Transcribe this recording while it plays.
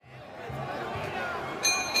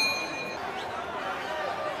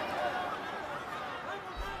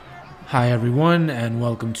Hi, everyone, and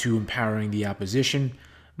welcome to Empowering the Opposition.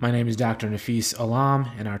 My name is Dr. Nafis Alam,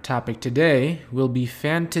 and our topic today will be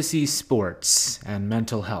fantasy sports and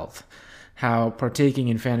mental health. How partaking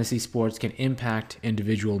in fantasy sports can impact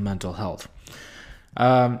individual mental health.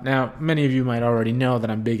 Now, many of you might already know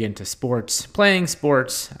that I'm big into sports, playing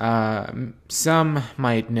sports. Some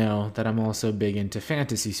might know that I'm also big into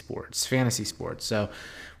fantasy sports. So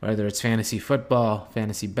whether it's fantasy football,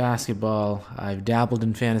 fantasy basketball, I've dabbled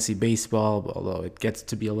in fantasy baseball, although it gets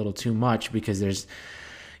to be a little too much because there's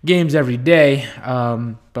games every day.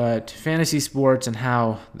 But fantasy sports and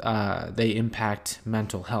how they impact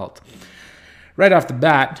mental health. Right off the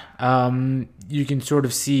bat, you can sort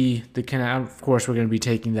of see of course, we're going to be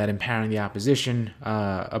taking that empowering the opposition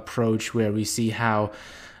approach where we see how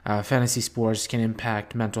fantasy sports can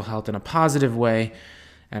impact mental health in a positive way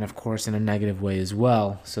and, of course, in a negative way as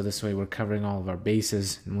well. So this way we're covering all of our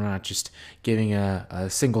bases and we're not just giving a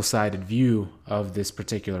single-sided view of this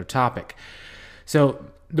particular topic. So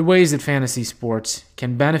the ways that fantasy sports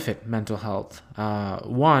can benefit mental health.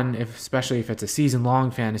 One, especially if it's a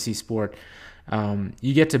season-long fantasy sport,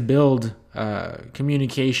 you get to build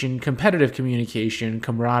competitive communication,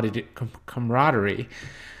 camaraderie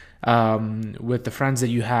with the friends that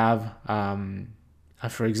you have.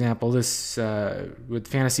 For example, this with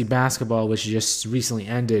fantasy basketball, which just recently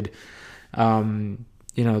ended. The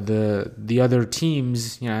other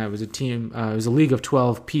teams. It was a team. It was a league of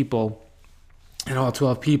 12 people, and all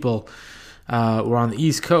 12 people were on the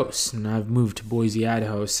East Coast, and I've moved to Boise,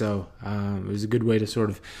 Idaho, so it was a good way to sort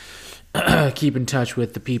of keep in touch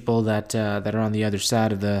with the people that are on the other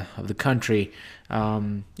side of the country.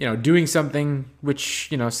 Doing something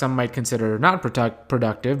which some might consider not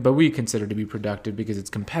productive, but we consider to be productive because it's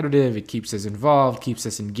competitive. It keeps us involved, keeps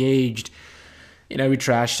us engaged. We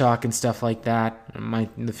trash talk and stuff like that.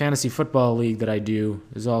 The fantasy football league that I do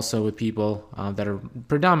is also with people that are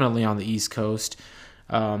predominantly on the East Coast,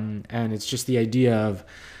 and it's just the idea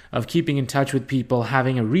of keeping in touch with people,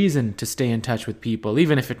 having a reason to stay in touch with people,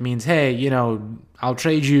 even if it means, hey, I'll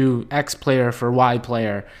trade you X player for Y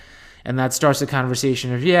player. And that starts a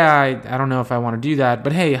conversation of, I don't know if I want to do that,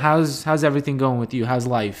 but hey, how's everything going with you? How's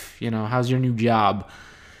life? How's your new job?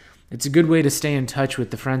 It's a good way to stay in touch with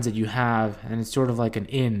the friends that you have, and it's sort of like an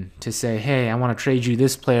in to say, hey, I want to trade you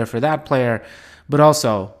this player for that player, but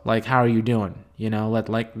also, how are you doing?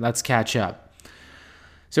 Let's catch up.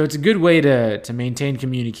 So it's a good way to maintain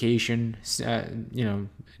communication,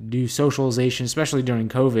 do socialization, especially during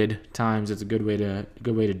COVID times. It's a good way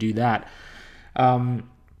to do that.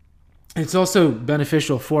 It's also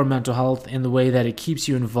beneficial for mental health in the way that it keeps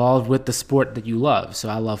you involved with the sport that you love. So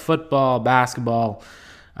I love football, basketball,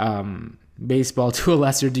 baseball to a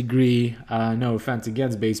lesser degree. No offense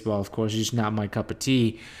against baseball, of course, it's just not my cup of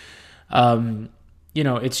tea.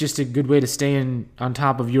 It's just a good way to stay on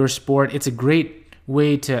top of your sport. It's a great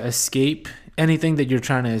way to escape anything that you're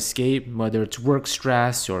trying to escape, whether it's work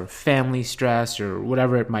stress or family stress or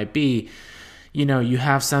whatever it might be. You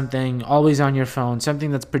have something always on your phone,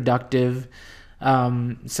 something that's productive,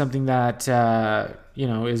 something that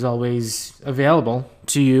is always available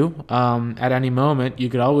to you at any moment. You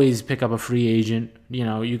could always pick up a free agent.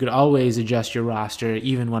 You could always adjust your roster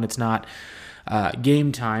even when it's not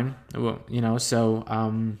game time.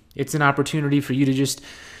 So it's an opportunity for you to just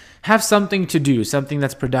have something to do, something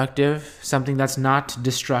that's productive, something that's not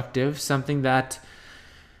destructive, something that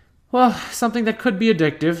could be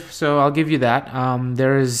addictive. So I'll give you that.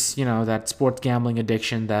 There is, that sports gambling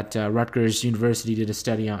addiction that Rutgers University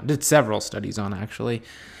did several studies on actually.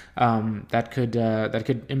 That could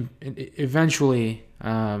eventually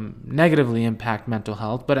negatively impact mental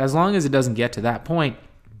health. But as long as it doesn't get to that point,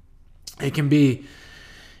 it can be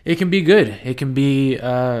good. It can be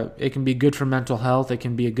good for mental health. It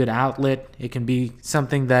can be a good outlet. It can be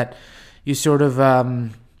something that you sort of,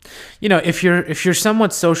 if you're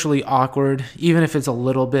somewhat socially awkward, even if it's a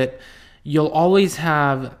little bit, you'll always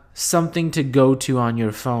have something to go to on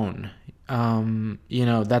your phone.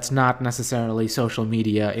 That's not necessarily social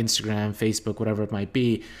media, Instagram, Facebook, whatever it might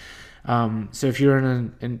be. So if you're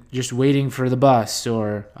in just waiting for the bus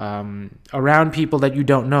or around people that you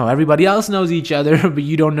don't know, everybody else knows each other, but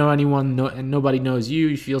you don't know anyone, and nobody knows you.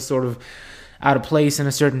 You feel sort of out of place in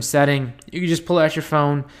a certain setting. You can just pull out your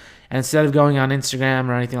phone, and instead of going on Instagram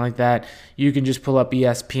or anything like that, you can just pull up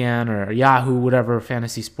ESPN or Yahoo, whatever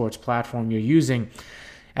fantasy sports platform you're using,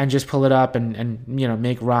 and just pull it up and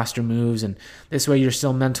make roster moves. And this way you're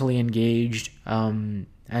still mentally engaged.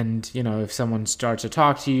 And, if someone starts to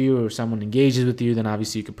talk to you or someone engages with you, then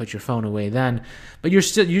obviously you can put your phone away then. But you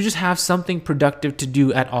just have something productive to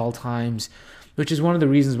do at all times. which is one of the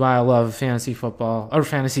reasons why I love fantasy football, or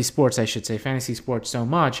fantasy sports, I should say, fantasy sports so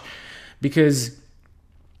much, because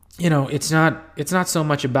it's not so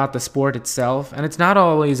much about the sport itself, and it's not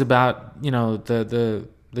always about the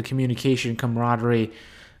communication, camaraderie,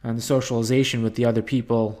 and the socialization with the other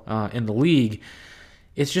people in the league.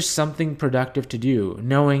 It's just something productive to do,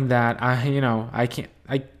 knowing that I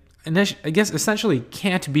guess essentially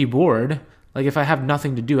can't be bored. Like if I have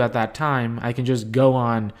nothing to do at that time, I can just go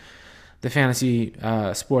on the fantasy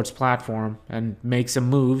sports platform and make some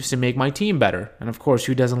moves to make my team better. And of course,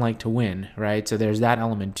 who doesn't like to win, right? So there's that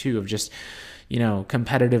element too of just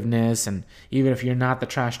competitiveness. And even if you're not the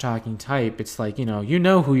trash talking type, it's like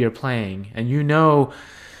who you're playing, and you're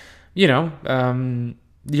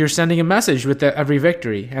sending a message with every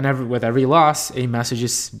victory, and with every loss, a message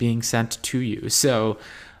is being sent to you. So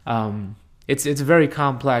it's very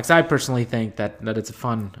complex. I personally think that it's a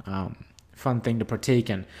fun thing to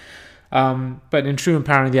partake in. But in true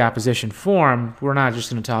Empowering the Opposition form, we're not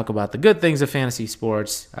just going to talk about the good things of fantasy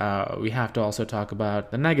sports. We have to also talk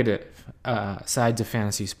about the negative sides of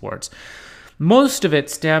fantasy sports. Most of it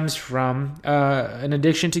stems from an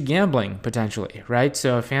addiction to gambling, potentially, right?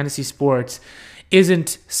 So fantasy sports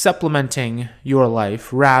isn't supplementing your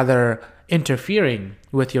life, rather interfering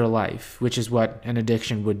with your life, which is what an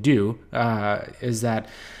addiction would do, is that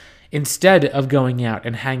instead of going out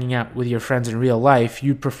and hanging out with your friends in real life,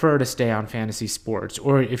 you'd prefer to stay on fantasy sports.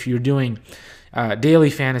 Or if you're doing daily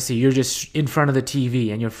fantasy, you're just in front of the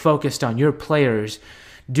TV and you're focused on your players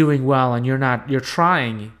doing well, and you're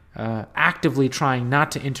actively trying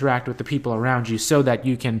not to interact with the people around you so that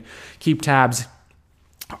you can keep tabs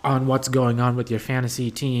on what's going on with your fantasy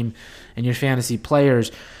team and your fantasy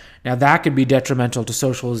players. Now that could be detrimental to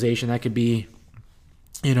socialization. That could be,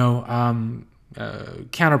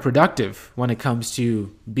 counterproductive when it comes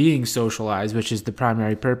to being socialized, which is the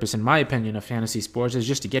primary purpose, in my opinion, of fantasy sports, is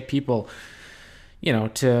just to get people,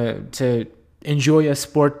 to enjoy a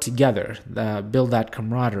sport together, build that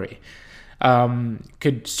camaraderie.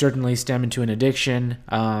 Could certainly stem into an addiction.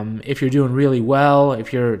 If you're doing really well,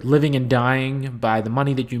 if you're living and dying by the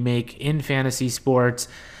money that you make in fantasy sports,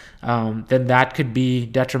 then that could be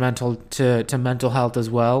detrimental to mental health as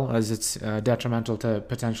well, as it's detrimental to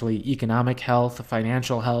potentially economic health,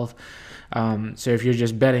 financial health. So if you're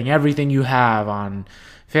just betting everything you have on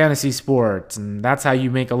fantasy sports and that's how you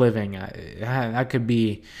make a living, that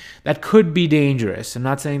could be dangerous. I'm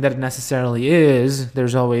not saying that it necessarily is.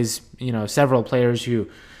 There's always several players who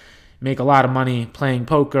make a lot of money playing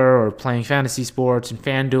poker or playing fantasy sports and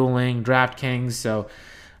FanDueling, DraftKings. So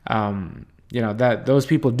that those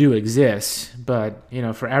people do exist, but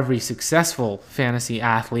for every successful fantasy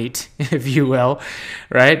athlete, if you will,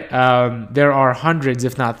 right, there are hundreds,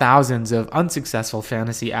 if not thousands, of unsuccessful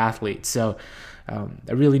fantasy athletes. So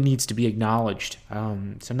it really needs to be acknowledged.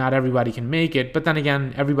 So not everybody can make it, but then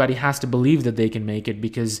again, everybody has to believe that they can make it,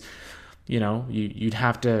 because you'd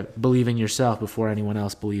have to believe in yourself before anyone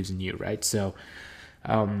else believes in you, right? So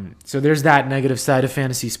there's that negative side of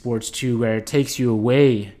fantasy sports too, where it takes you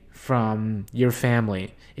away from your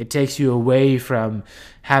family. It takes you away from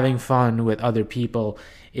having fun with other people.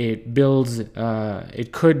 It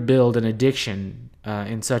could build an addiction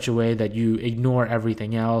in such a way that you ignore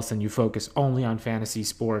everything else and you focus only on fantasy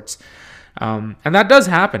sports. And that does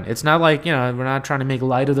happen. It's not like, we're not trying to make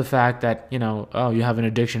light of the fact that, you have an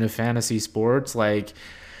addiction to fantasy sports. Like,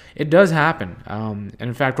 it does happen. And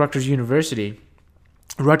in fact, Rutgers University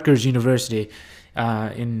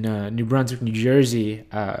in New Brunswick, New Jersey,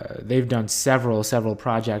 they've done several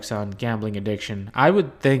projects on gambling addiction. I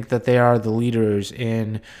would think that they are the leaders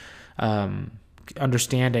in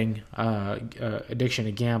understanding addiction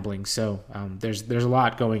to gambling. So there's a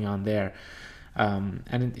lot going on there,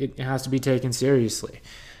 and it has to be taken seriously.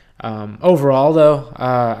 Overall, though,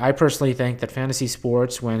 I personally think that fantasy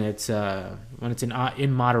sports, when it's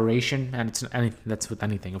in moderation, and that's with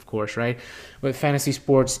anything, of course, right? With fantasy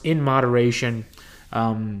sports in moderation,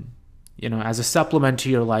 as a supplement to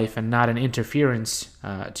your life and not an interference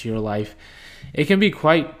to your life, it can be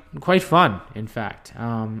quite fun. In fact,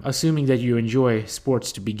 assuming that you enjoy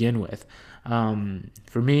sports to begin with.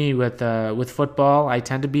 For me, with football, I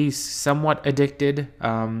tend to be somewhat addicted.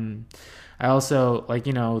 I also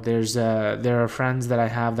there are friends that I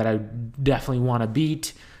have that I definitely want to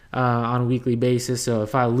beat on a weekly basis. So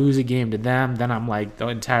if I lose a game to them, then I'm like the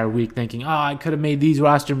entire week thinking, I could have made these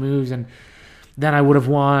roster moves and then I would have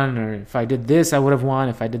won. Or if I did this, I would have won.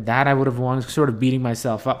 If I did that, I would have won. Sort of beating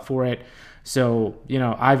myself up for it. So,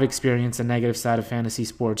 I've experienced a negative side of fantasy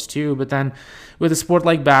sports too. But then with a sport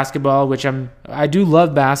like basketball, which I do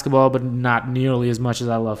love basketball, but not nearly as much as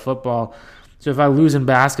I love football. So if I lose in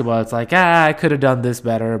basketball, it's like, I could have done this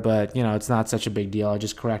better, but, it's not such a big deal. I'll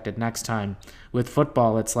just correct it next time. With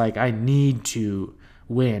football, it's like, I need to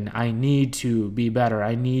win. I need to be better.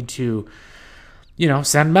 I need to,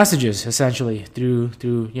 send messages, essentially, through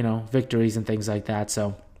victories and things like that.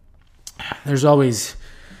 So there's always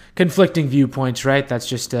conflicting viewpoints, right? That's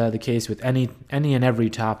just the case with any and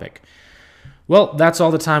every topic. Well, that's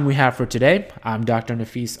all the time we have for today. I'm Dr.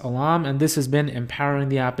 Nafis Alam, and this has been Empowering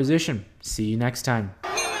the Opposition. See you next time.